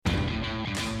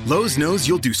Lowe's knows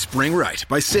you'll do spring right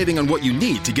by saving on what you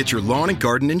need to get your lawn and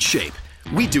garden in shape.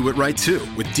 We do it right too,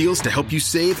 with deals to help you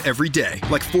save every day.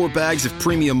 Like 4 bags of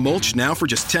premium mulch now for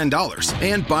just $10.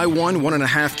 And buy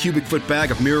 1.5 cubic foot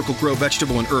bag of Miracle-Gro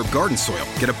vegetable and herb garden soil.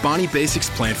 Get a Bonnie Basics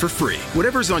plant for free.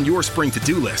 Whatever's on your spring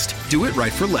to-do list, do it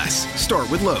right for less. Start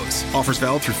with Lowe's. Offers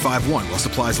valid through 5/1 while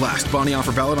supplies last. Bonnie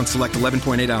offer valid on select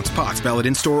 11.8-ounce pots. Valid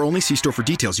in-store only. See store for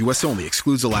details. U.S. only.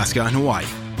 Excludes Alaska and Hawaii.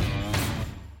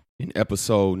 In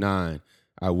episode 9,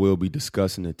 I will be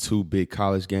discussing the 2 big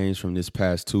college games from this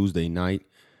past Tuesday night.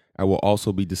 I will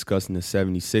also be discussing the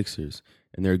 76ers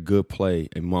and their good play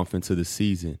a month into the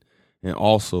season, and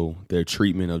also their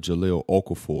treatment of Jahlil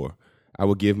Okafor. I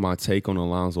will give my take on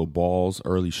Alonzo Ball's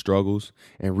early struggles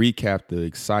and recap the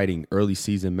exciting early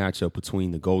season matchup between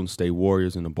the Golden State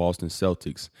Warriors and the Boston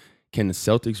Celtics. Can the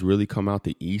Celtics really come out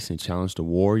the East and challenge the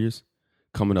Warriors?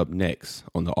 Coming up next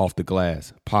on the Off the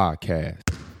Glass podcast.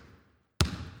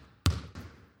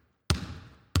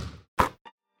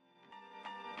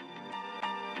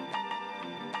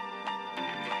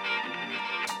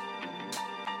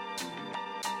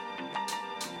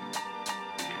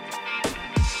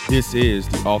 This is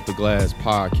the Off the Glass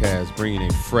podcast, bringing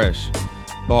a fresh,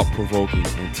 thought-provoking,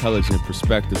 intelligent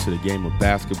perspective to the game of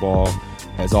basketball.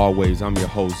 As always, I'm your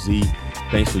host, Z.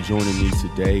 Thanks for joining me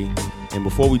today. And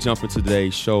before we jump into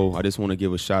today's show, I just want to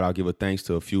give a shout-out, give a thanks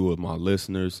to a few of my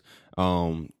listeners.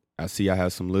 I see I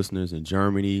have some listeners in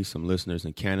Germany, some listeners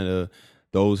in Canada,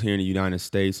 those here in the United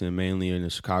States, and mainly in the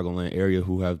Chicagoland area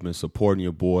who have been supporting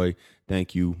your boy.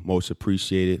 Thank you. Most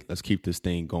appreciated. Let's keep this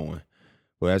thing going.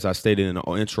 But as I stated in the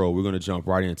intro, we're going to jump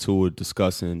right into it,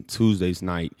 discussing Tuesday's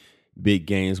night big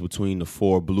games between the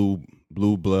 4 blue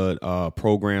blood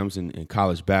programs in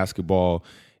college basketball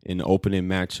in the opening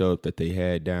matchup that they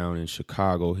had down in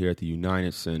Chicago here at the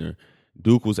United Center.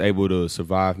 Duke was able to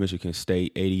survive Michigan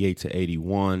State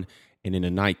 88-81, and in the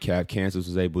nightcap, Kansas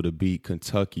was able to beat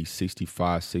Kentucky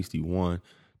 65-61.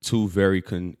 2 very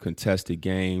contested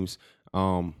games.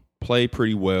 Played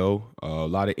pretty well, a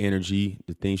lot of energy,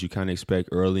 the things you kind of expect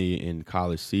early in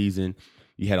college season.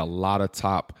 You had a lot of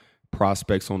top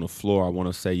prospects on the floor. I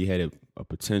want to say you had a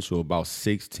potential about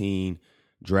 16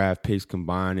 draft picks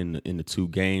combined in the 2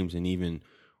 games, and even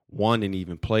one didn't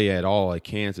even play at all at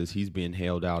Kansas. He's being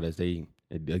held out as they,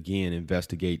 again,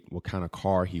 investigate what kind of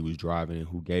car he was driving and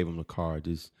who gave him the car.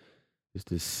 Just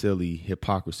this silly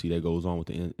hypocrisy that goes on with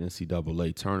the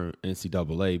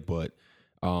NCAA, but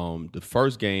the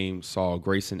first game saw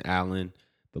Grayson Allen,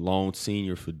 the lone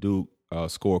senior for Duke,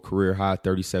 score a career-high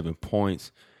 37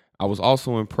 points. I was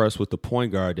also impressed with the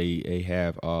point guard they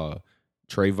have,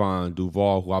 Trayvon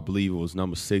Duval, who I believe was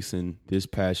number 6 in this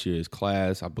past year's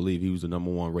class. I believe he was the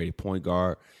number 1 rated point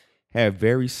guard. Had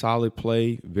very solid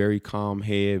play, very calm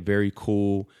head, very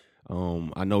cool.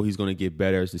 I know he's going to get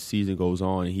better as the season goes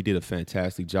on, and he did a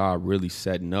fantastic job really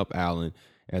setting up Allen,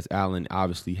 as Allen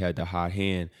obviously had the hot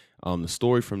hand. The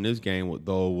story from this game,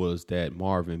 though, was that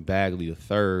Marvin Bagley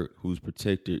III, who's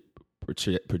projected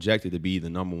to be the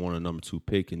number 1 or number 2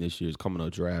 pick in this year's coming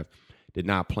up draft, did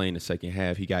not play in the second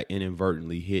half. He got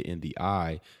inadvertently hit in the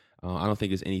eye. I don't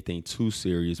think it's anything too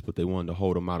serious, but they wanted to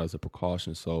hold him out as a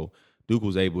precaution. So Duke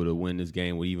was able to win this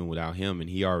game even without him, and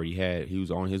he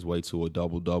was on his way to a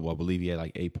double-double. I believe he had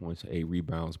like 8 points, 8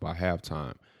 rebounds by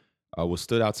halftime. What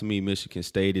stood out to me, Michigan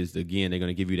State, is, again, they're going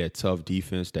to give you that tough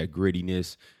defense, that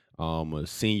grittiness, a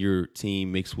senior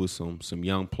team mixed with some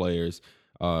young players.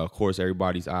 Of course,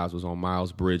 everybody's eyes was on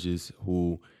Miles Bridges,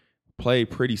 who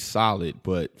played pretty solid.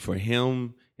 But for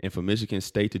him and for Michigan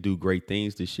State to do great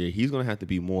things this year, he's going to have to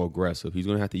be more aggressive. He's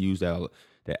going to have to use that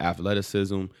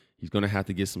athleticism. He's going to have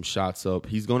to get some shots up.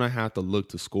 He's going to have to look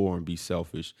to score and be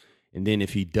selfish. And then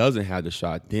if he doesn't have the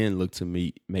shot, then look to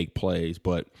make plays.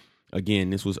 But, again,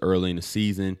 this was early in the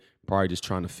season, probably just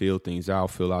trying to fill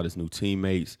out his new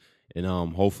teammates. And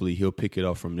hopefully he'll pick it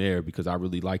up from there, because I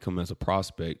really like him as a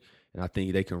prospect. And I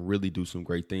think they can really do some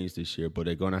great things this year, but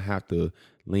they're going to have to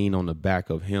lean on the back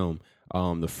of him.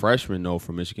 The freshman, though,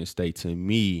 from Michigan State, to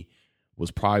me,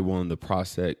 was probably one of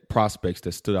the prospects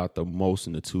that stood out the most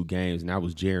in the 2 games, and that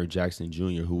was Jaren Jackson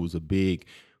Jr., who was a big,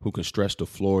 who can stretch the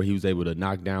floor. He was able to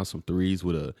knock down some threes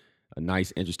with a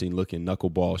nice, interesting-looking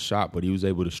knuckleball shot, but he was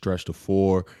able to stretch the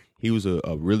floor. He was a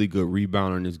really good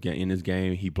rebounder in this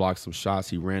game. He blocked some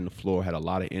shots. He ran the floor, had a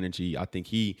lot of energy. I think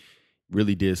he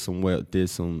really did some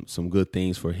good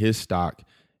things for his stock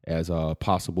as a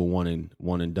possible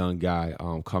one and done guy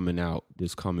coming out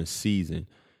this coming season.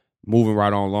 Moving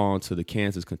right on along to the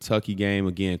Kansas-Kentucky game,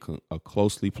 again, a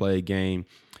closely played game.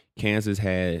 Kansas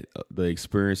had the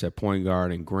experience at point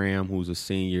guard and Graham, who's a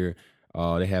senior.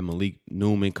 They had Malik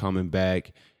Newman coming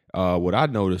back. What I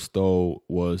noticed, though,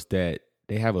 was that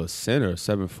they have a center,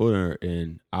 7-footer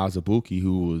in Azubuike,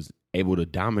 who was able to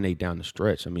dominate down the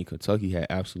stretch. I mean, Kentucky had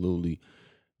absolutely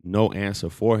no answer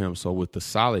for him. So with the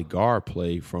solid guard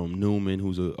play from Newman,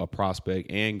 who's a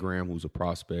prospect, and Graham, who's a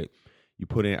prospect, you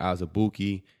put in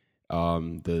Azubuike,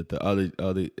 the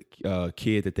other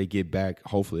kid that they get back.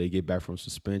 Hopefully, they get back from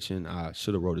suspension. I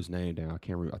should have wrote his name down. I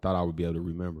can't. I thought I would be able to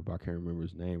remember, but I can't remember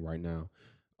his name right now.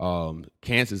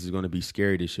 Kansas is going to be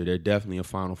scary this year. They're definitely a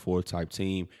Final Four type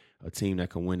team, a team that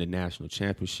can win the national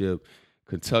championship.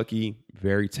 Kentucky,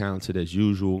 very talented as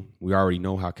usual. We already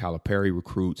know how Calipari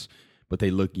recruits, but they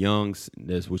look young,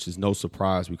 which is no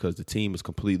surprise because the team is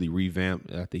completely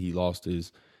revamped after he lost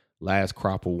his last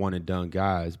crop of one-and-done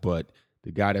guys. But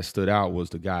the guy that stood out was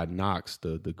the guy Knox,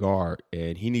 the guard,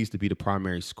 and he needs to be the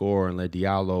primary scorer and let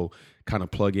Diallo kind of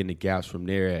plug in the gaps from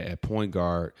there at point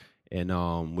guard.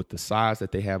 And with the size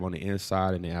that they have on the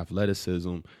inside and the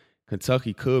athleticism,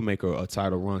 Kentucky could make a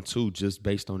title run too, just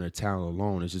based on their talent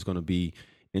alone. It's just going to be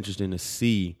interesting to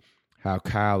see how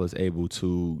Kyle is able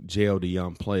to gel the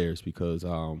young players because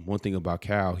one thing about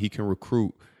Kyle, he can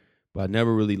recruit, but I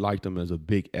never really liked him as a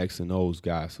big X and O's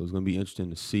guy. So it's going to be interesting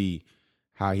to see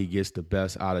how he gets the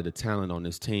best out of the talent on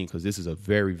this team because this is a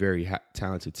very, very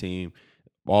talented team.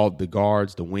 All the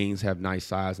guards, the wings have nice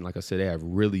size, and like I said, they have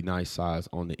really nice size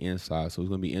on the inside. So it's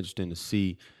going to be interesting to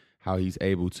see how he's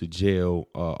able to gel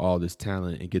all this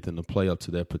talent and get them to play up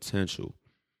to their potential.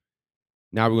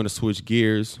 Now we're going to switch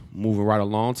gears, moving right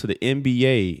along to the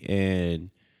NBA.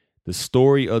 And the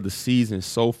story of the season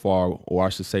so far, or I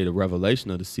should say the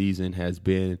revelation of the season, has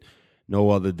been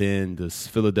no other than the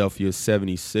Philadelphia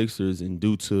 76ers. And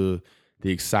due to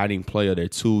the exciting play of their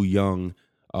two young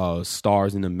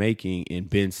stars in the making in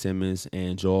Ben Simmons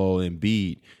and Joel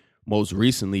Embiid. Most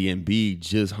recently, Embiid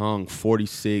just hung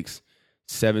 17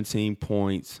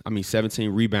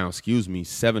 rebounds,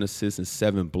 7 assists and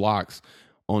 7 blocks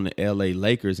on the LA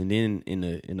Lakers. And then in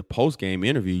the post-game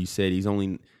interview, he said he's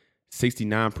only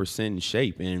 69% in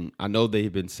shape. And I know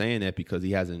they've been saying that because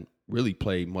he hasn't really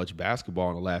played much basketball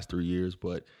in the last 3 years,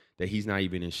 but that he's not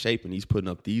even in shape and he's putting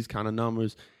up these kind of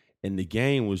numbers. And the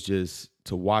game was just,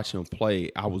 to watch him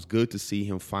play, I was good to see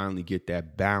him finally get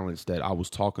that balance that I was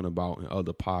talking about in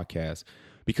other podcasts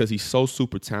because he's so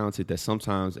super talented that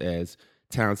sometimes as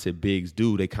talented bigs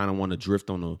do, they kind of want to drift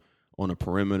on a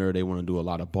perimeter. They want to do a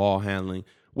lot of ball handling,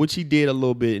 which he did a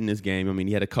little bit in this game. I mean,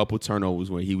 he had a couple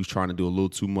turnovers where he was trying to do a little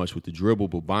too much with the dribble,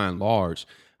 but by and large,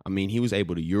 I mean, he was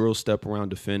able to Euro step around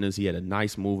defenders. He had a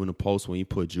nice move in the post when he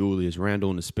put Julius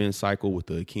Randle in the spin cycle with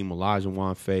the Hakeem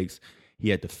Olajuwon fakes. He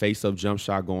had the face-up jump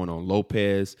shot going on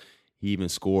Lopez. He even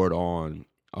scored on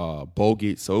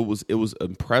Bogut. So it was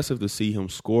impressive to see him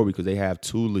score because they have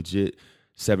two legit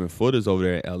 7-footers over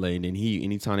there at LA. And then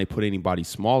anytime they put anybody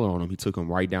smaller on him, he took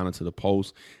him right down into the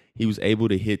post. He was able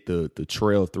to hit the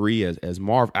trail three. As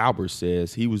Marv Albert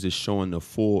says, he was just showing the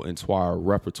full entire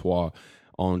repertoire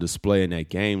on display in that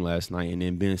game last night. And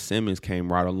then Ben Simmons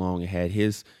came right along and had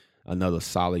another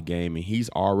solid game, and he's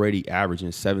already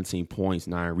averaging 17 points,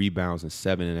 9 rebounds, and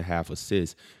 7.5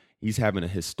 assists. He's having a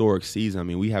historic season. I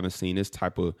mean, we haven't seen this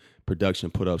type of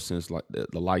production put up since like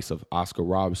the likes of Oscar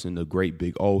Robertson, the great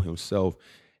Big O himself.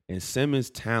 And Simmons'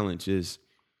 talent, just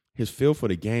his feel for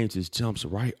the game, just jumps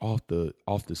right off the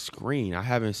screen. I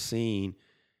haven't seen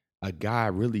a guy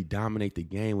really dominate the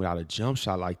game without a jump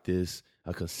shot like this,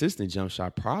 a consistent jump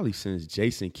shot, probably since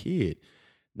Jason Kidd.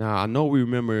 Now, I know we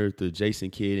remember the Jason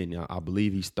Kidd, and I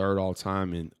believe he's third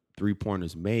all-time in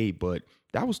three-pointers made, but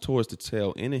that was towards the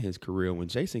tail end of his career. When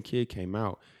Jason Kidd came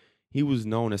out, he was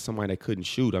known as somebody that couldn't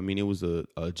shoot. I mean, it was a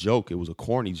joke. It was a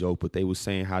corny joke, but they were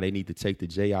saying how they need to take the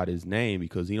J out of his name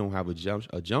because he don't have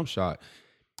a jump shot.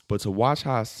 But to watch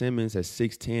how Simmons at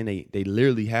 6'10", they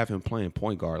literally have him playing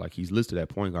point guard. Like, he's listed at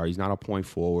point guard. He's not a point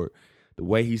forward. The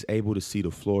way he's able to see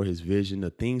the floor, his vision, the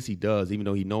things he does, even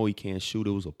though he can't shoot.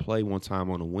 It was a play one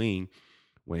time on the wing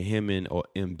when him and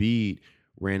Embiid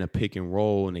ran a pick and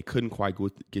roll, and they couldn't quite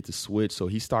get the switch. So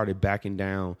he started backing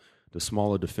down the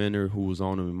smaller defender who was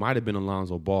on him. It might have been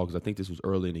Alonzo Ball because I think this was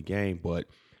early in the game. But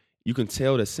you can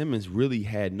tell that Simmons really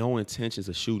had no intentions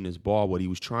of shooting his ball. What he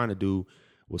was trying to do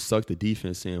was suck the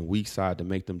defense in weak side to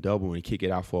make them double and kick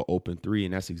it out for an open three,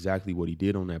 and that's exactly what he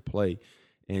did on that play.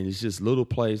 And it's just little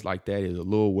plays like that, is a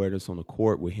little awareness on the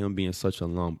court with him being such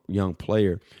a young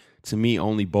player, to me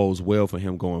only bodes well for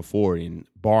him going forward. And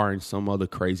barring some other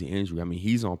crazy injury, I mean,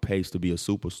 he's on pace to be a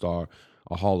superstar,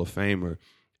 a Hall of Famer.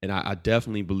 And I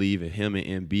definitely believe if him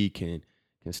and Embiid can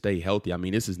stay healthy. I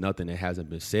mean, this is nothing that hasn't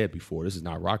been said before. This is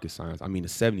not rocket science. I mean, the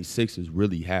 76ers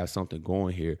really have something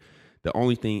going here. The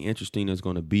only thing interesting is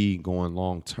going to be going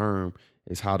long term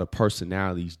is how the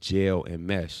personalities gel and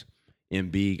mesh.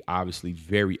 Embiid, obviously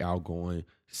very outgoing.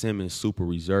 Simmons, super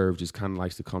reserved, just kind of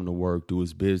likes to come to work, do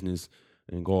his business,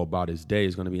 and go about his day.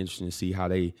 It's going to be interesting to see how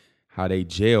they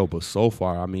gel. But so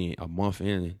far, I mean, a month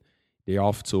in, they're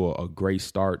off to a great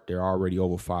start. They're already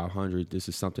over 500. This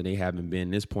is something they haven't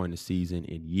been this point in the season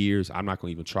in years. I'm not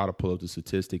going to even try to pull up the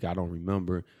statistic. I don't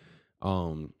remember.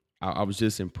 I was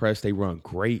just impressed. They run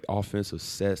great offensive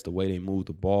sets, the way they move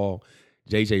the ball.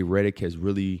 JJ Redick has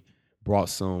really brought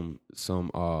some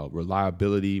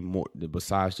reliability more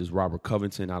besides just Robert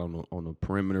Covington out on the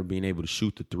perimeter, being able to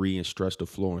shoot the three and stretch the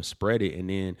floor and spread it. And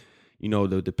then,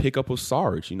 the pickup of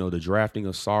Sarge, the drafting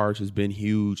of Sarge has been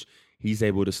huge. He's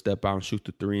able to step out and shoot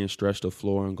the three and stretch the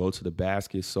floor and go to the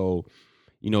basket. So,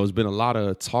 it's been a lot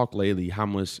of talk lately. How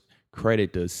much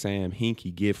credit does Sam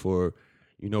Hinkie get for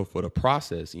the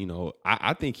process?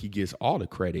 I think he gets all the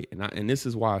credit. And this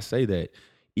is why I say that,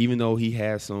 even though he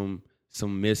has some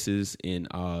misses in,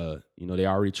 they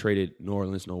already traded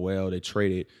Nerlens Noel. They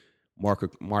traded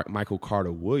Michael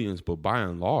Carter-Williams. But by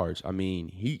and large, I mean,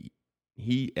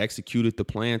 he executed the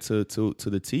plan to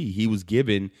the T. He was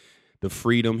given the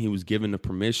freedom. He was given the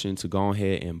permission to go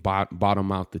ahead and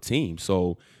bottom out the team.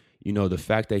 So, the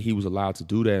fact that he was allowed to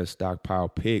do that and stockpile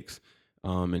picks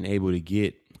and able to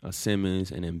get a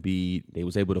Simmons and Embiid, they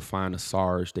was able to find a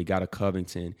Sarge. They got a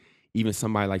Covington. Even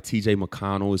somebody like T.J.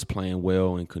 McConnell is playing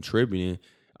well and contributing.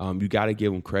 You got to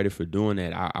give him credit for doing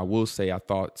that. I will say I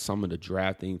thought some of the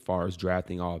drafting, as far as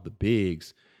drafting all the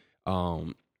bigs,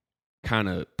 kind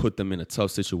of put them in a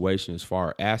tough situation as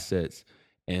far as assets.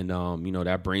 And,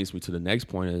 that brings me to the next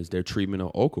point is their treatment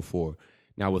of Okafor.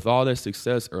 Now, with all their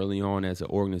success early on as an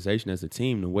organization, as a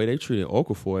team, the way they treated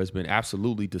Okafor has been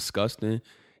absolutely disgusting.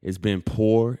 It's been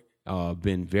poor,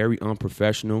 been very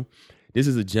unprofessional. This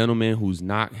is a gentleman who's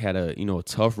not had a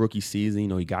tough rookie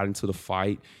season. He got into the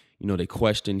fight. They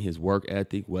questioned his work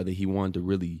ethic, whether he wanted to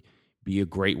really be a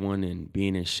great one and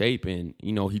being in shape. And,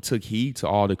 he took heed to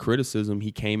all the criticism.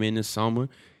 He came in this summer.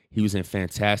 He was in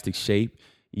fantastic shape.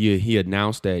 He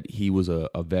announced that he was a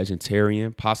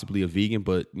vegetarian, possibly a vegan.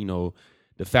 But,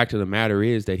 the fact of the matter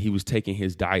is that he was taking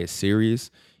his diet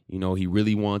serious. He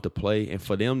really wanted to play. And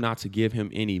for them not to give him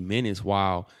any minutes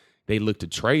while they look to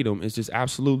trade him, it's just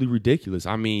absolutely ridiculous.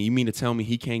 I mean, you mean to tell me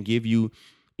he can't give you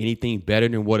anything better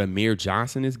than what Amir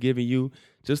Johnson is giving you?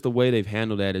 Just the way they've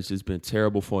handled that has just been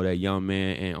terrible for that young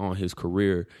man and on his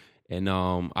career. And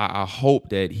I hope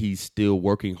that he's still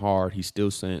working hard. He's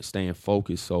still staying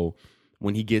focused. So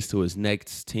when he gets to his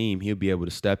next team, he'll be able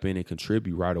to step in and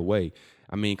contribute right away.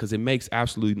 I mean, because it makes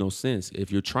absolutely no sense.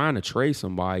 If you're trying to trade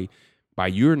somebody, by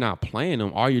you're not playing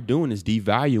them, all you're doing is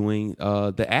devaluing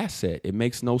the asset. It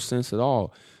makes no sense at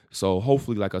all. So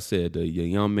hopefully, like I said, the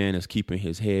young man is keeping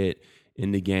his head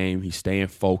in the game. He's staying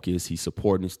focused. He's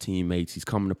supporting his teammates. He's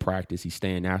coming to practice. He's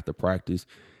staying after practice.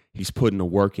 He's putting the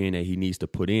work in that he needs to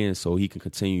put in so he can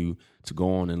continue to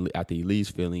go on and after he leaves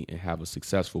Philly and have a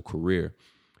successful career.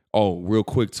 Oh, real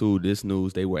quick, too, this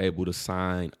news, they were able to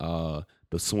sign the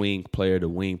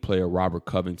wing player, Robert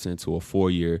Covington, to a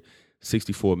 4-year,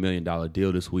 $64 million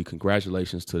deal this week.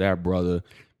 Congratulations to that brother.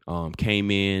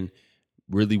 Came in,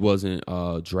 really wasn't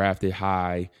drafted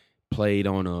high, played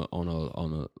on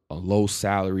a low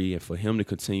salary, and for him to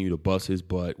continue to bust his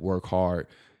butt, work hard,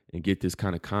 and get this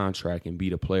kind of contract and be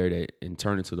the player that and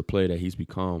turn into the player that he's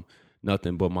become,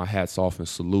 nothing but my hats off and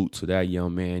salute to that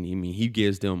young man. I mean,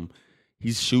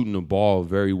 he's shooting the ball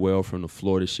very well from the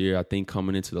floor this year. I think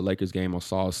coming into the Lakers game, I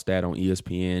saw a stat on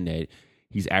ESPN that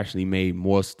he's actually made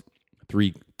more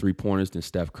three-pointers than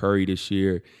Steph Curry this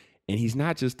year. And he's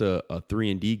not just a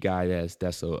 3-and-D guy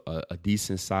that's a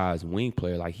decent-sized wing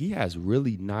player. Like, he has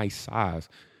really nice size.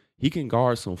 He can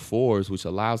guard some fours, which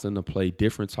allows them to play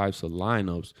different types of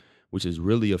lineups, which is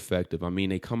really effective. I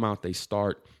mean, they come out, they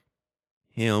start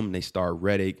him, they start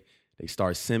Redick, they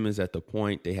start Simmons at the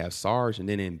point, they have Sarge, and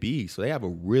then Embiid. So they have a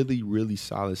really, really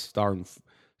solid starting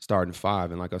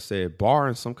five. And like I said,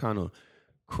 barring some kind of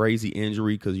crazy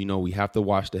injury, because, we have to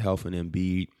watch the health of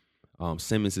Embiid.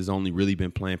 Simmons has only really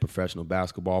been playing professional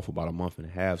basketball for about a month and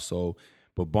a half. So,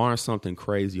 but barring something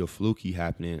crazy or fluky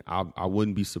happening, I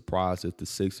wouldn't be surprised if the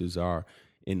Sixers are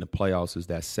in the playoffs as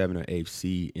that 7th or 8th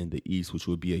seed in the East, which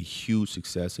would be a huge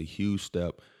success, a huge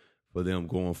step for them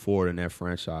going forward in that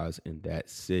franchise in that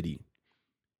city.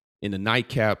 In the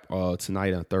nightcap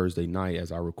tonight on Thursday night,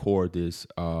 as I record this,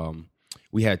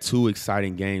 we had 2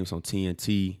 exciting games on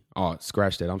TNT. Oh,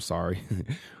 scratch that. I'm sorry.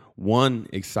 One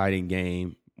exciting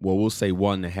game. Well, we'll say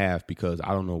 1.5 because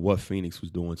I don't know what Phoenix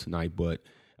was doing tonight, but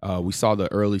we saw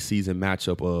the early season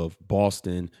matchup of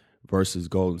Boston versus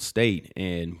Golden State,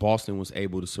 and Boston was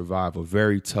able to survive a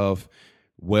very tough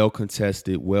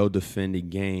well-contested, well-defended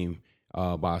game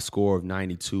by a score of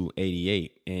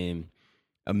 92-88. And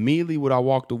immediately what I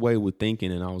walked away with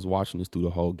thinking, and I was watching this through the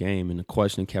whole game, and the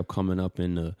question kept coming up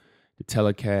in the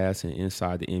telecast and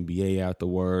inside the NBA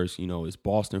afterwards, is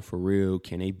Boston for real?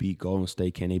 Can they beat Golden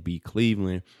State? Can they beat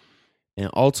Cleveland? And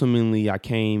ultimately, I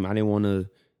didn't want to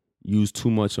use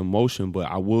too much emotion, but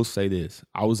I will say this.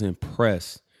 I was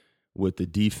impressed with the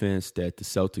defense that the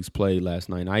Celtics played last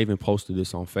night. And I even posted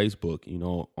this on Facebook,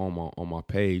 on my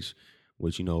page,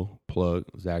 which, plug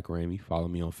Zach Ramey, follow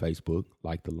me on Facebook,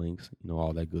 like the links,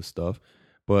 all that good stuff.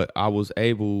 But I was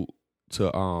able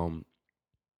to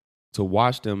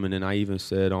watch them, and then I even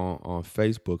said on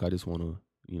Facebook, I just want to,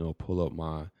 pull up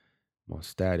my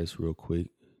status real quick.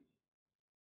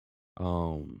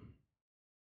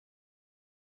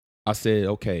 I said,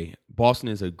 okay, Boston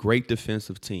is a great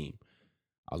defensive team.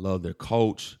 I love their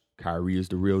coach. Kyrie is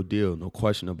the real deal. No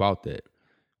question about that.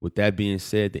 With that being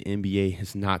said, the NBA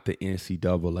is not the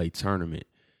NCAA tournament.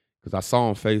 Because I saw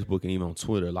on Facebook and even on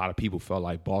Twitter, a lot of people felt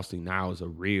like Boston now is a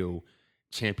real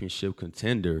championship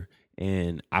contender.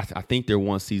 And I think they're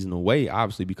one season away,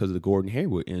 obviously, because of the Gordon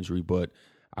Hayward injury. But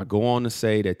I go on to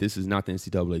say that this is not the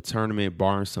NCAA tournament,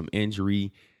 barring some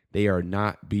injury. They are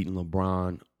not beating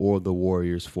LeBron or the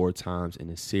Warriors 4 times in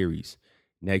a series.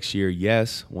 Next year,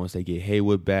 yes, once they get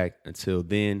Hayward back. Until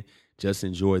then, just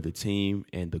enjoy the team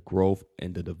and the growth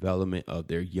and the development of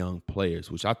their young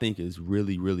players, which I think is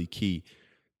really, really key.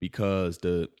 Because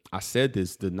I said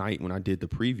this the night when I did the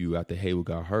preview after Hayward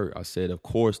got hurt. I said, of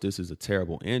course, this is a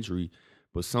terrible injury,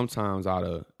 but sometimes out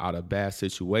of bad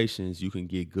situations, you can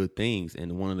get good things.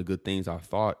 And one of the good things I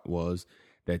thought was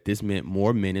that this meant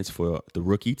more minutes for the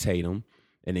rookie Tatum,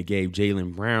 and it gave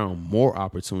Jaylen Brown more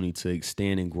opportunity to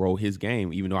extend and grow his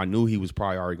game, even though I knew he was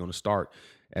probably already going to start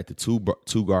at the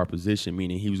two guard position,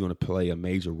 meaning he was going to play a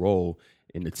major role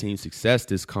in the team's success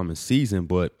this coming season.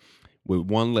 But with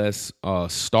one less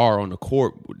star on the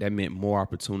court, that meant more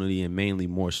opportunity and mainly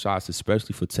more shots,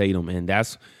 especially for Tatum. And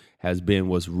that's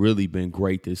what's really been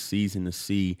great this season to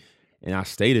see. And I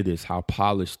stated this, how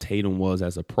polished Tatum was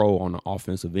as a pro on the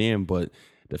offensive end. But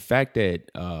the fact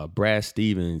that Brad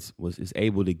Stevens is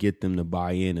able to get them to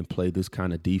buy in and play this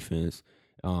kind of defense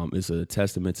is a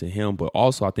testament to him. But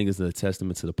also I think it's a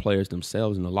testament to the players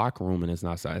themselves in the locker room. And as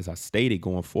I stated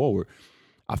going forward,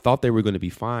 I thought they were going to be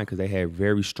fine because they had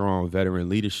very strong veteran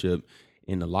leadership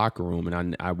in the locker room.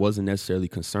 And I wasn't necessarily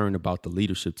concerned about the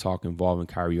leadership talk involving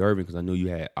Kyrie Irving because I knew you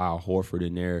had Al Horford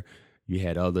in there. You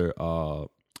had other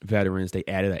veterans. They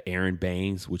added an Aaron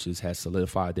Baines, which has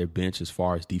solidified their bench as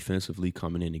far as defensively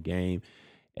coming in the game.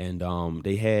 And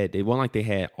they weren't like they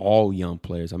had all young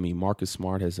players. I mean, Marcus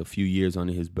Smart has a few years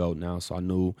under his belt now, so I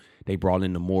knew they brought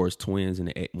in the Morris twins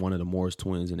and one of the Morris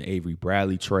twins in the Avery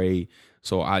Bradley trade.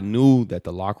 So I knew that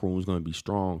the locker room was going to be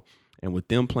strong. And with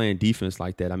them playing defense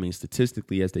like that, I mean,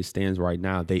 statistically, as they stand right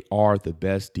now, they are the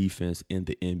best defense in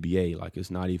the NBA. Like,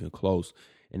 it's not even close.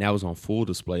 And that was on full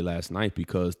display last night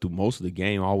because through most of the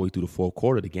game, all the way through the fourth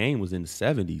quarter, the game was in the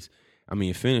 70s. I mean,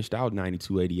 it finished out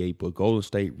 92-88, but Golden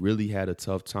State really had a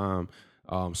tough time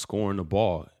scoring the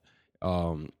ball.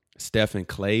 Steph and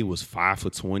Clay was 5 for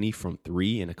 20 from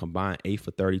 3 and a combined 8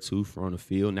 for 32 from the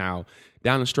field. Now,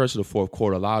 down the stretch of the fourth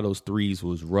quarter, a lot of those threes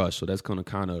was rushed, so that's going to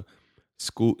kind of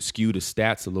skew the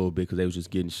stats a little bit because they was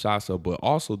just getting shots up. But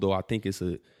also, though, I think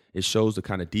it shows the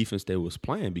kind of defense they was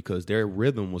playing because their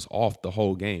rhythm was off the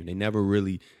whole game. They never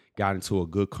really got into a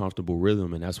good, comfortable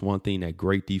rhythm, and that's one thing that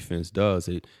great defense does.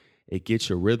 It gets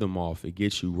your rhythm off. It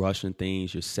gets you rushing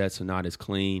things. Your sets are not as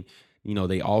clean. You know,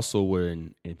 they also were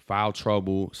in foul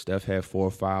trouble. Steph had 4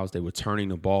 fouls. They were turning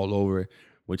the ball over,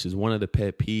 which is one of the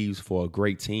pet peeves for a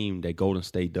great team that Golden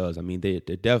State does. I mean, they're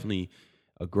definitely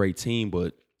a great team,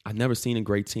 but I've never seen a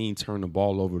great team turn the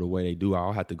ball over the way they do.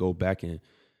 I'll have to go back and,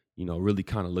 really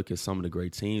kind of look at some of the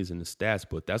great teams and the stats.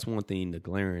 But that's one thing, the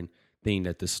glaring thing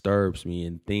that disturbs me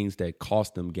and things that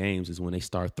cost them games is when they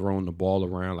start throwing the ball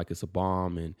around like it's a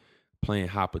bomb and playing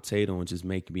hot potato and just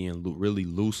being really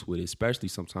loose with it, especially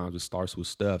sometimes it starts with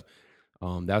Steph.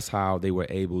 That's how they were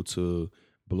able to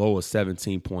blow a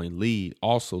 17-point lead,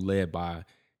 also led by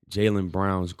Jaylen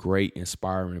Brown's great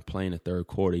inspiring play in the third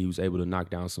quarter. He was able to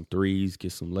knock down some threes,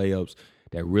 get some layups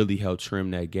that really helped trim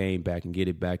that game back and get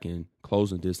it back in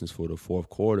closing distance for the fourth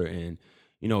quarter. And,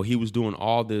 he was doing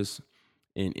all this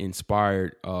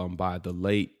inspired by the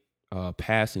late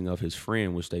passing of his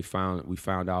friend, which we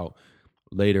found out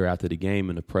later after the game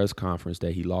in the press conference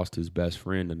that he lost his best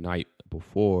friend the night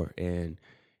before. And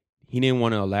he didn't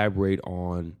want to elaborate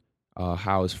on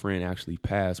how his friend actually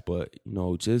passed, but,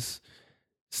 just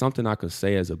something I could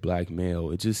say as a black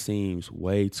male, it just seems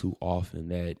way too often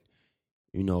that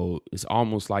it's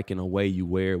almost like in a way you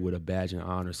wear it with a badge of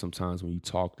honor sometimes when you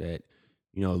talk that,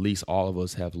 at least all of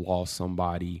us have lost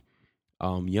somebody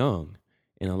young.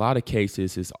 In a lot of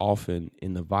cases, it's often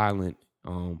in the violent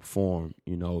form.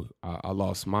 I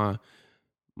lost my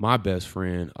best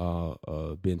friend,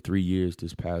 been 3 years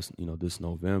this past, this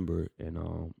November,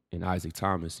 and Isaac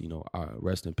Thomas.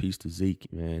 Rest in peace to Zeke,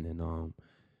 man. And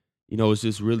it's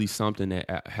just really something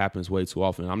that happens way too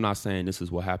often. I'm not saying this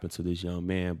is what happened to this young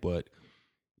man, but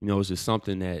it's just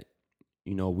something that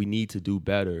we need to do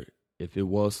better. If it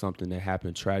was something that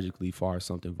happened tragically, far as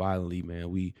something violently, man,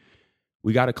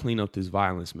 we got to clean up this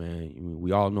violence, man.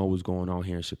 We all know what's going on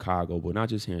here in Chicago, but not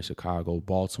just here in Chicago,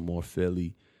 Baltimore,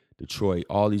 Philly, Detroit,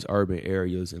 all these urban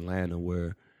areas, Atlanta,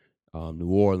 where New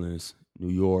Orleans, New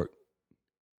York,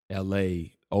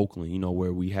 L.A., Oakland,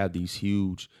 where we have these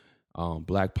huge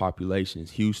black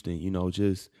populations, Houston,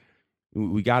 just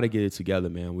we got to get it together,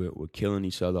 man. We're killing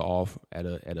each other off at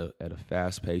a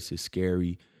fast pace. It's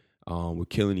scary. We're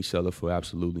killing each other for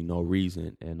absolutely no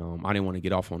reason. And I didn't want to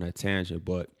get off on that tangent,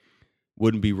 but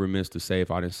wouldn't be remiss to say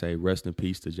if I didn't say rest in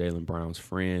peace to Jaylen Brown's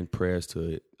friend. Prayers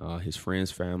to his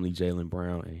friend's family, Jaylen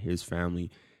Brown, and his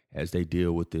family as they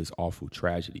deal with this awful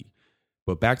tragedy.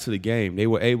 But back to the game, they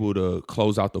were able to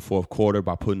close out the fourth quarter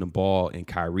by putting the ball in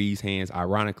Kyrie's hands.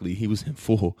 Ironically, he was in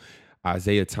full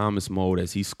Isaiah Thomas mode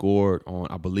as he scored on,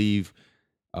 I believe,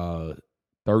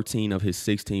 13 of his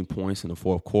 16 points in the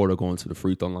fourth quarter going to the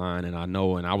free throw line. And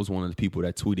I was one of the people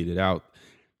that tweeted it out.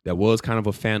 That was kind of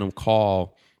a phantom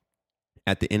call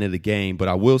at the end of the game. But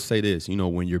I will say this,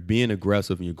 when you're being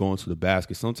aggressive and you're going to the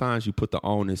basket, sometimes you put the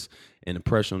onus and the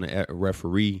pressure on the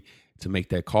referee to make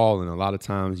that call. And a lot of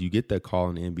times you get that call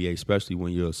in the NBA, especially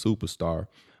when you're a superstar.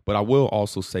 But I will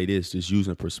also say this, just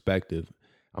using perspective.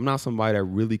 I'm not somebody that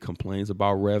really complains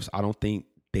about refs. I don't think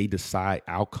they decide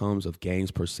outcomes of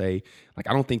games per se. Like,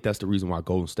 I don't think that's the reason why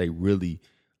Golden State really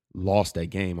lost that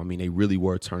game. I mean, they really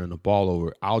were turning the ball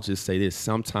over. I'll just say this.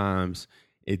 Sometimes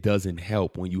it doesn't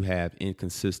help when you have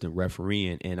inconsistent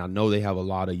refereeing. And I know they have a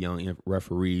lot of young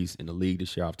referees in the league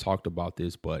this year. I've talked about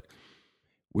this, but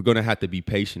we're going to have to be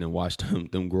patient and watch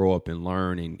them grow up and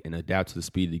learn and adapt to the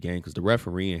speed of the game, because the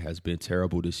refereeing has been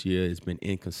terrible this year. It's been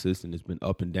inconsistent. It's been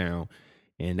up and down.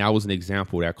 And that was an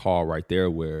example of that call right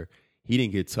there where he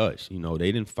didn't get touched.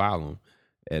 They didn't foul him.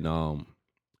 And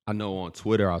I know on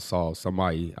Twitter I saw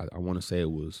somebody, I want to say it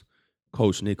was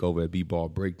Coach Nick over at B-Ball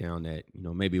Breakdown, that,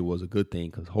 maybe it was a good thing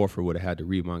because Horford would have had the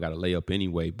rebound, got a layup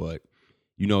anyway. But,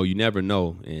 you never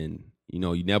know. And,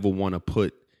 you never want to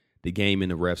put the game in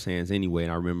the ref's hands anyway.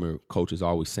 And I remember coaches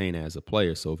always saying that as a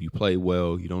player. So if you play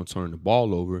well, you don't turn the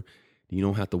ball over, you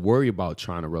don't have to worry about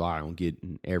trying to rely on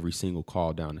getting every single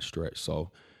call down the stretch. So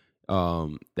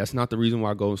that's not the reason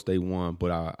why Golden State won,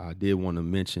 but I did want to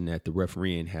mention that the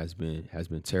refereeing has been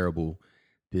terrible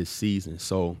this season.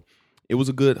 So it was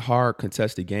a good, hard,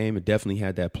 contested game. It definitely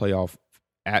had that playoff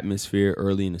atmosphere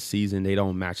early in the season. They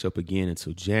don't match up again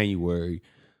until January,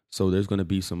 so there's going to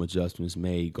be some adjustments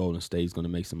made. Golden State's going to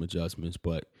make some adjustments,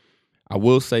 but I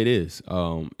will say this.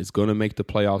 It's going to make the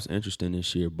playoffs interesting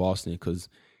this year, Boston, because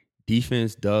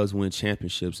defense does win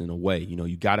championships in a way.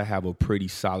 You got to have a pretty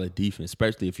solid defense,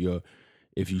 especially if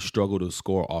you struggle to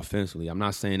score offensively. I'm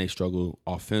not saying they struggle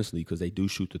offensively because they do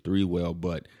shoot the three well,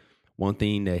 but one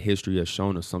thing that history has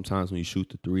shown us, sometimes when you shoot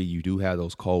the three, you do have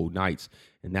those cold nights,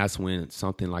 and that's when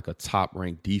something like a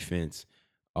top-ranked defense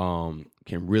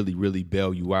can really, really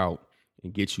bail you out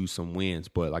and get you some wins.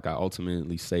 But like I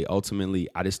ultimately say,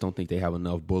 I just don't think they have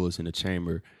enough bullets in the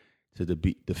chamber to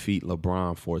defeat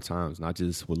LeBron 4 times. Not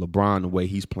just with LeBron, the way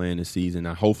he's playing this season.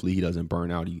 Now, hopefully he doesn't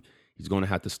burn out. He's going to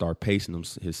have to start pacing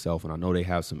himself. And I know they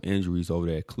have some injuries over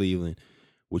there at Cleveland,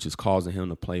 which is causing him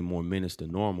to play more minutes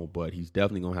than normal. But he's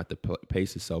definitely going to have to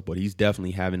pace himself. But he's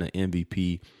definitely having an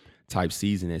MVP-type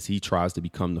season as he tries to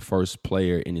become the first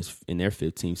player in their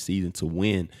 15th season to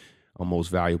win a Most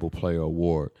Valuable Player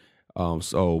award.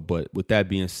 But with that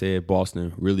being said,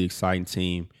 Boston, really exciting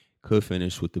team. Could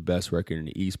finish with the best record in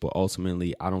the East, but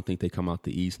ultimately, I don't think they come out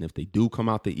the East. And if they do come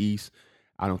out the East,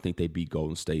 I don't think they beat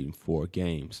Golden State in 4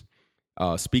 games.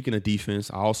 Speaking of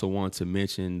defense, I also want to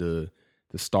mention the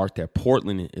start that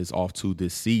Portland is off to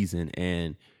this season.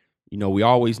 And, we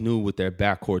always knew with their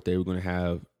backcourt they were going to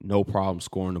have no problem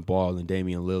scoring the ball. And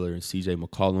Damian Lillard and C.J.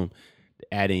 McCollum,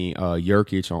 adding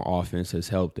Jokic on offense has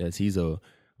helped, as he's a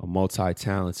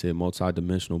multi-talented,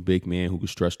 multi-dimensional big man who can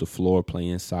stretch the floor, play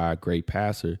inside, great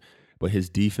passer. But his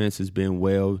defense has been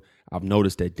well. I've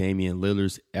noticed that Damian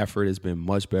Lillard's effort has been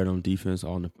much better on defense,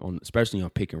 especially on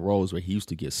pick and rolls, where he used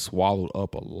to get swallowed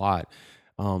up a lot.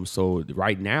 So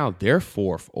right now, they're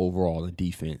 4th overall in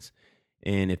defense.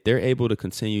 And if they're able to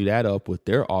continue that up with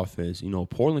their offense,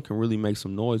 Portland can really make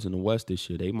some noise in the West this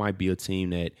year. They might be a team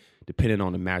that, depending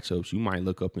on the matchups, you might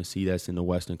look up and see that's in the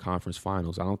Western Conference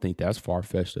Finals. I don't think that's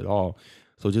far-fetched at all.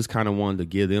 So just kind of wanted to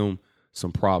give them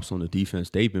some props on the defense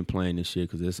they've been playing this year,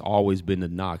 because it's always been the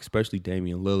knock, especially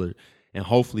Damian Lillard. And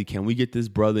hopefully, can we get this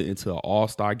brother into an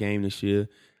all-star game this year?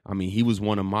 I mean, he was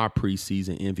one of my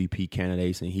preseason MVP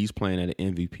candidates, and he's playing at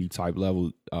an MVP-type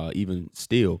level even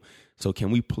still. So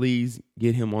can we please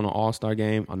get him on an all-star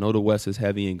game? I know the West is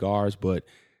heavy in guards, but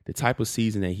the type of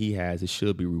season that he has, it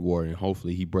should be rewarding.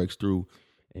 Hopefully he breaks through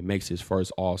and makes his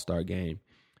first all-star game.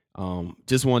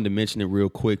 Just wanted to mention it real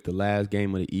quick. The last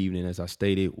game of the evening, as I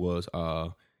stated, was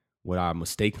what I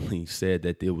mistakenly said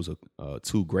that there was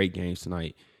two great games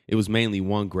tonight. It was mainly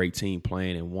one great team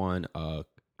playing, and one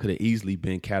could have easily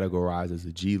been categorized as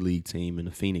a G League team in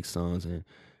the Phoenix Suns. And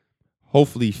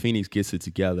hopefully Phoenix gets it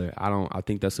together. I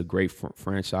think that's a great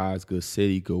franchise, good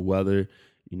city, good weather.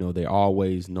 They're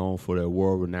always known for their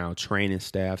world-renowned training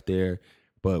staff there.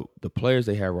 But the players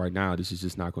they have right now, this is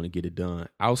just not going to get it done.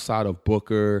 Outside of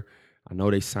Booker, I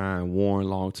know they signed Warren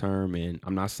long-term, and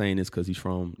I'm not saying this because he's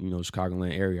from, the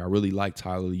Chicagoland area. I really like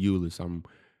Tyler Ulis. I'm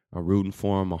rooting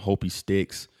for him. I hope he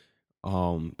sticks.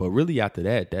 But really after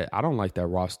that, I don't like that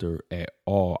roster at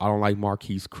all. I don't like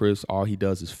Marquise Chris. All he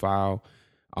does is foul.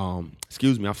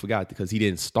 Excuse me, I forgot because he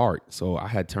didn't start. So I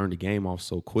had turned the game off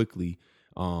so quickly.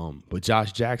 But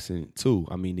Josh Jackson, too.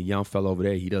 I mean, the young fellow over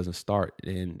there, he doesn't start.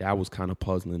 And that was kind of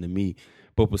puzzling to me.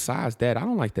 But besides that, I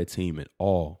don't like that team at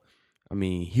all. I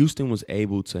mean, Houston was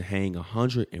able to hang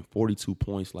 142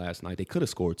 points last night. They could have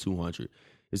scored 200.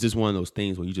 It's just one of those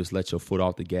things where you just let your foot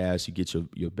off the gas. You get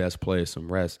your best players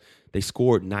some rest. They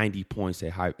scored 90 points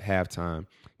at halftime.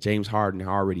 James Harden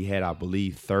already had, I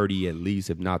believe, 30 at least,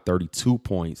 if not 32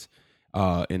 points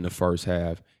in the first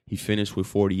half. He finished with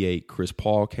 48. Chris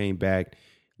Paul came back,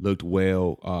 looked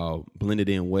well, blended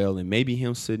in well, and maybe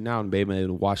him sitting out and being able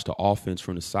to watch the offense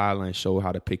from the sideline show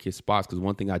how to pick his spots. Because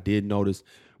one thing I did notice,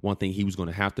 one thing he was going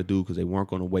to have to do because they weren't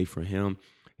going to wait for him,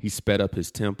 he sped up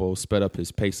his tempo, sped up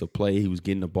his pace of play. He was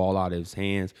getting the ball out of his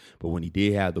hands. But when he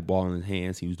did have the ball in his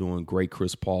hands, he was doing great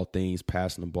Chris Paul things,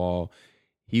 passing the ball.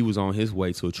 He was on his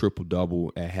way to a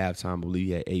triple-double at halftime. I believe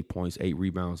he had 8 points, 8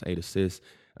 rebounds, 8 assists.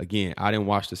 Again, I didn't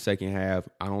watch the second half.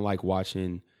 I don't like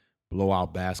watching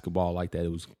blowout basketball like that.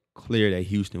 It was clear that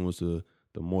Houston was the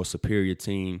more superior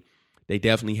team. They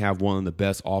definitely have one of the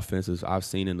best offenses I've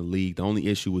seen in the league. The only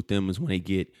issue with them is when they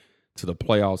get to the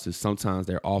playoffs is sometimes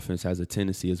their offense has a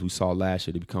tendency, as we saw last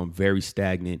year, to become very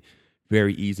stagnant,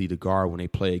 very easy to guard when they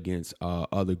play against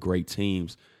other great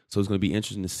teams. So it's going to be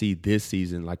interesting to see this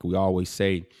season. Like we always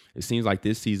say, it seems like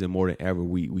this season more than ever,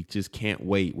 we just can't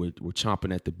wait. We're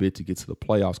chomping at the bit to get to the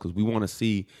playoffs because we want to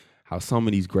see how some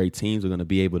of these great teams are going to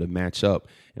be able to match up.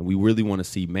 And we really want to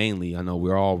see mainly, I know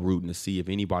we're all rooting to see if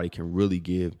anybody can really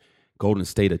give Golden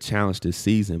State a challenge this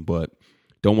season, but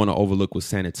don't want to overlook what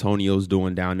San Antonio's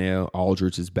doing down there.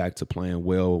 Aldridge is back to playing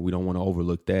well. We don't want to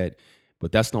overlook that.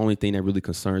 But that's the only thing that really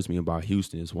concerns me about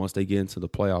Houston is once they get into the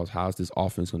playoffs, how's this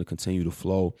offense going to continue to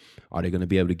flow? Are they going to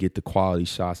be able to get the quality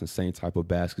shots and same type of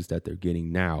baskets that they're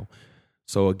getting now?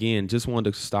 So, again, just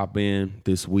wanted to stop in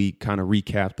this week, kind of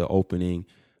recap the opening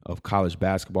of college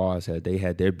basketball. As they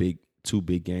had their two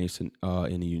big games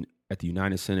at the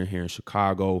United Center here in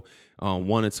Chicago.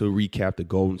 Wanted to recap the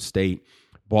Golden State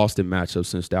Boston matchup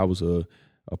since that was a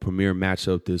premier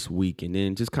matchup this week. And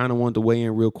then just kind of wanted to weigh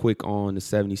in real quick on the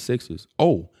 76ers.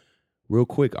 Oh, real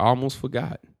quick, I almost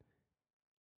forgot.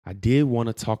 I did want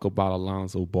to talk about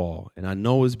Alonzo Ball. And I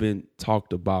know it's been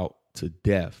talked about to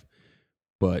death.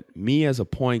 But me as a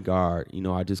point guard,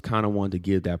 I just kind of wanted to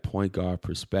give that point guard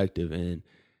perspective. And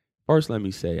first, let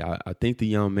me say, I think the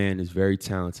young man is very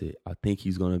talented. I think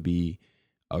he's going to be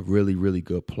a really, really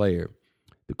good player.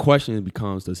 The question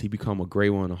becomes, does he become a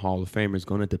great one, a Hall of Famer? It's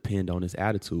going to depend on his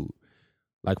attitude.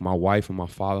 Like my wife and my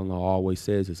father-in-law always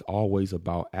says, it's always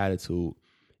about attitude.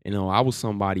 I was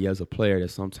somebody as a player that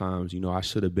sometimes, I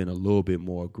should have been a little bit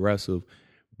more aggressive.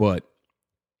 But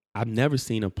I've never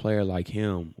seen a player like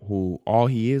him who all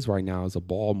he is right now is a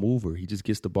ball mover. He just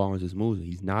gets the ball and just moves it.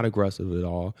 He's not aggressive at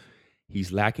all.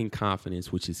 He's lacking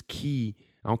confidence, which is key.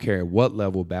 I don't care at what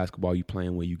level of basketball you're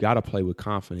playing with. You got to play with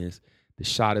confidence. The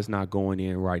shot is not going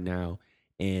in right now.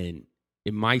 And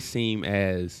it might seem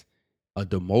as a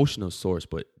demotional source,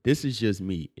 but this is just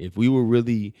me. If we were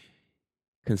really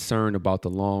concerned about the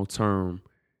long-term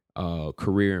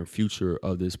career and future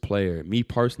of this player, me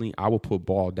personally, I would put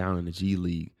Ball down in the G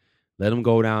League. Let him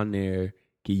go down there,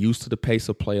 get used to the pace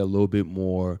of play a little bit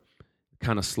more,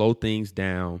 kind of slow things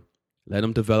down, let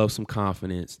him develop some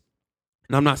confidence.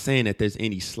 And I'm not saying that there's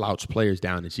any slouch players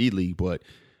down in the G League, but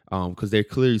because there are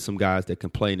clearly some guys that can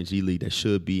play in the G League that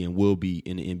should be and will be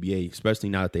in the NBA, especially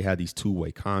now that they have these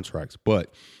two-way contracts.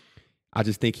 But I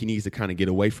just think he needs to kind of get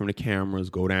away from the cameras,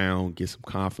 go down, get some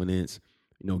confidence,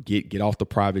 get off the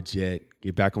private jet,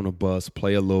 get back on the bus,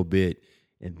 play a little bit,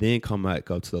 and then come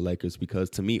back up to the Lakers. Because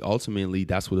to me, ultimately,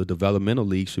 that's what a developmental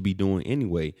league should be doing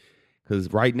anyway.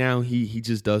 Because right now, he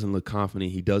just doesn't look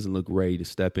confident. He doesn't look ready to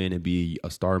step in and be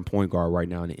a starting point guard right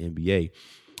now in the NBA.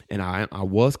 And I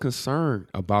was concerned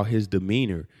about his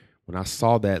demeanor when I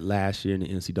saw that last year in the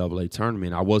NCAA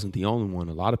tournament. I wasn't the only one.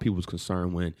 A lot of people was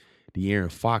concerned when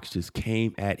De'Aaron Fox just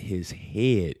came at his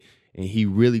head, and he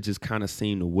really just kind of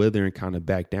seemed to wither and kind of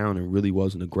back down and really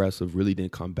wasn't aggressive, really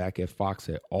didn't come back at Fox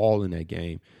at all in that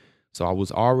game. So I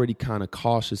was already kind of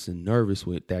cautious and nervous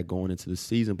with that going into the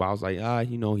season. But I was like,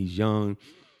 he's young.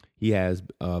 He has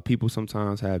people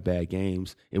sometimes have bad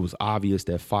games. It was obvious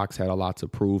that Fox had a lot to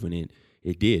prove, and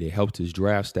it did. It helped his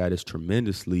draft status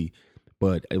tremendously.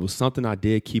 But it was something I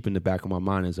did keep in the back of my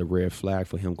mind as a red flag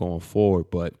for him going forward.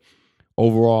 But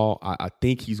overall, I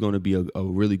think he's going to be a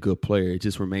really good player. It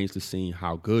just remains to see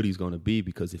how good he's going to be,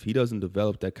 because if he doesn't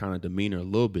develop that kind of demeanor a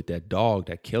little bit, that dog,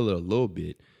 that killer a little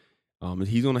bit,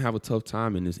 he's going to have a tough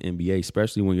time in this NBA,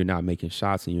 especially when you're not making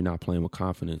shots and you're not playing with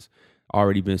confidence.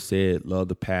 Already been said, love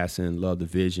the passing, love the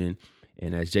vision.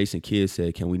 And as Jason Kidd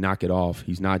said, can we knock it off?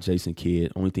 He's not Jason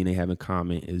Kidd. Only thing they have in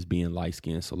common is being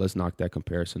light-skinned. So let's knock that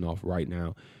comparison off right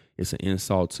now. It's an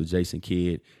insult to Jason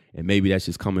Kidd. And maybe that's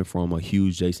just coming from a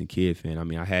huge Jason Kidd fan. I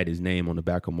mean, I had his name on the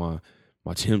back of my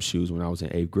gym shoes when I was in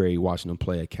 8th grade watching him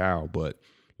play at Cal. But,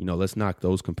 let's knock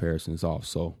those comparisons off.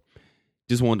 So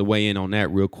just wanted to weigh in on that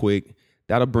real quick.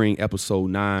 That'll bring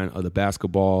episode 9 of the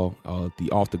basketball, the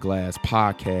Off the Glass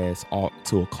podcast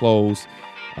to a close.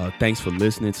 Thanks for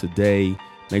listening today.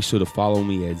 Make sure to follow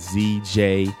me at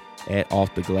ZJ at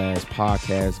Off the Glass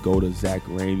Podcast. Go to Zach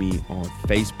Ramey on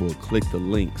Facebook. Click the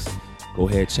links. Go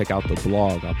ahead, check out the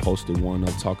blog. I posted one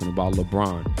up talking about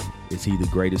LeBron. Is he the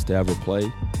greatest to ever play?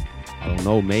 I don't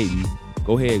know, maybe.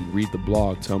 Go ahead, read the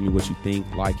blog. Tell me what you think.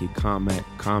 Like it, comment.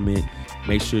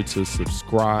 Make sure to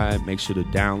subscribe. Make sure to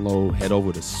download. Head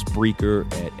over to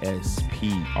Spreaker at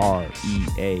SPREAKER.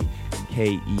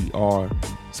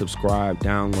 Subscribe,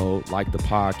 download, like the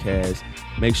podcast.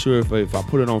 Make sure if I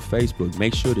put it on Facebook,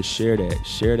 make sure to share that.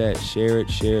 Share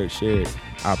it.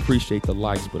 I appreciate the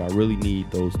likes, but I really need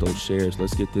those shares.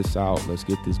 Let's get this out. Let's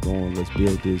get this going. Let's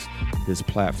build this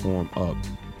platform up.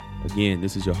 Again,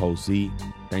 this is your host, Z.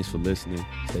 Thanks for listening.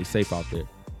 Stay safe out there.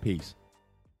 Peace.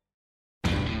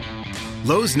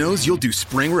 Lowe's knows you'll do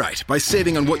spring right by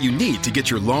saving on what you need to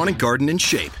get your lawn and garden in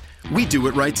shape. We do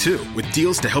it right too, with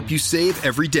deals to help you save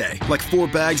every day. Like 4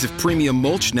 bags of premium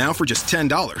mulch now for just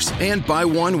 $10. And buy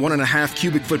 1.5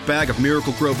 cubic foot bag of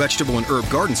Miracle Grow vegetable and herb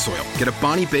garden soil. Get a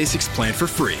Bonnie Basics plan for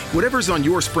free. Whatever's on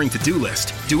your spring to-do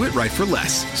list, do it right for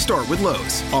less. Start with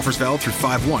Lowe's. Offers valid through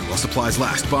 5/1 while supplies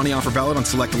last. Bonnie offer valid on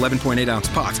select 11.8 ounce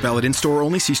pots. Valid in-store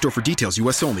only. See store for details.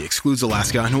 U.S. only. Excludes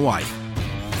Alaska and Hawaii.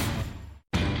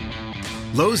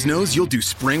 Lowe's knows you'll do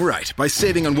spring right by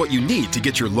saving on what you need to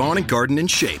get your lawn and garden in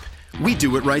shape. We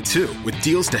do it right too, with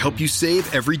deals to help you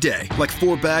save every day. Like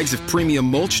 4 bags of premium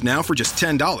mulch now for just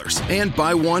 $10. And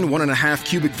buy 1.5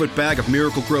 cubic foot bag of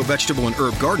Miracle Grow vegetable and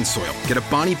herb garden soil. Get a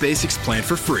Bonnie Basics plan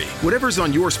for free. Whatever's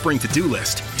on your spring to-do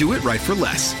list, do it right for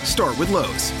less. Start with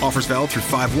Lowe's. Offers valid through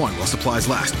 5/1 while supplies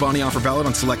last. Bonnie offer valid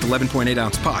on select 11.8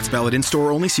 ounce pots. Valid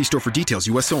in-store only. See store for details.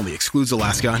 U.S. only. Excludes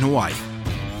Alaska and Hawaii.